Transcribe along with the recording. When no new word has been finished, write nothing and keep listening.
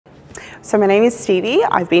So my name is Stevie.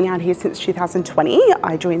 I've been out here since 2020.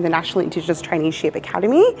 I joined the National Indigenous Traineeship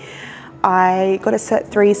Academy. I got a Cert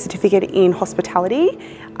 3 certificate in hospitality,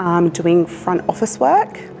 doing front office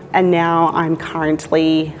work, and now I'm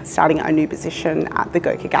currently starting a new position at the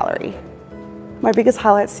Goka Gallery. My biggest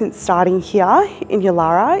highlight since starting here in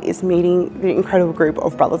Yulara is meeting the incredible group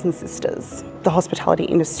of brothers and sisters. The hospitality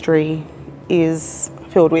industry is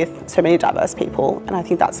filled with so many diverse people, and I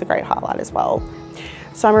think that's a great highlight as well.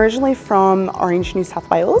 So I'm originally from Orange, New South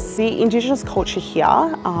Wales. The Indigenous culture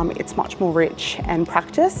here, it's much more rich and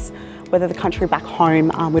practice. Whether the country back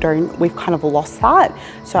home, we've kind of lost that.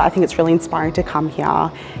 So I think it's really inspiring to come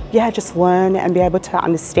here, just learn and be able to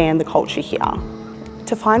understand the culture here.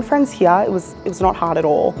 To find friends here, it was not hard at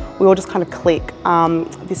all. We all just kind of click.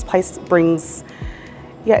 This place brings,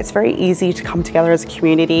 it's very easy to come together as a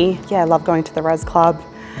community. I love going to the Res Club,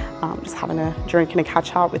 just having a drink and a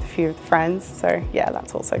catch up with a few of the friends. So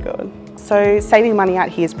that's also good. So saving money out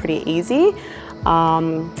here is pretty easy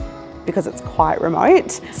because it's quite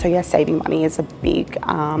remote. So saving money is a big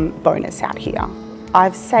bonus out here.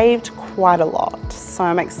 I've saved quite a lot, so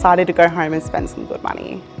I'm excited to go home and spend some good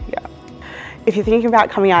money. If you're thinking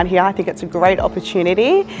about coming out here, I think it's a great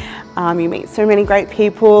opportunity. You meet so many great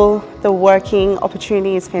people. The working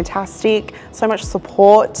opportunity is fantastic. So much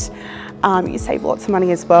support. You save lots of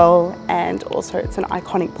money as well, and also it's an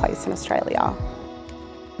iconic place in Australia.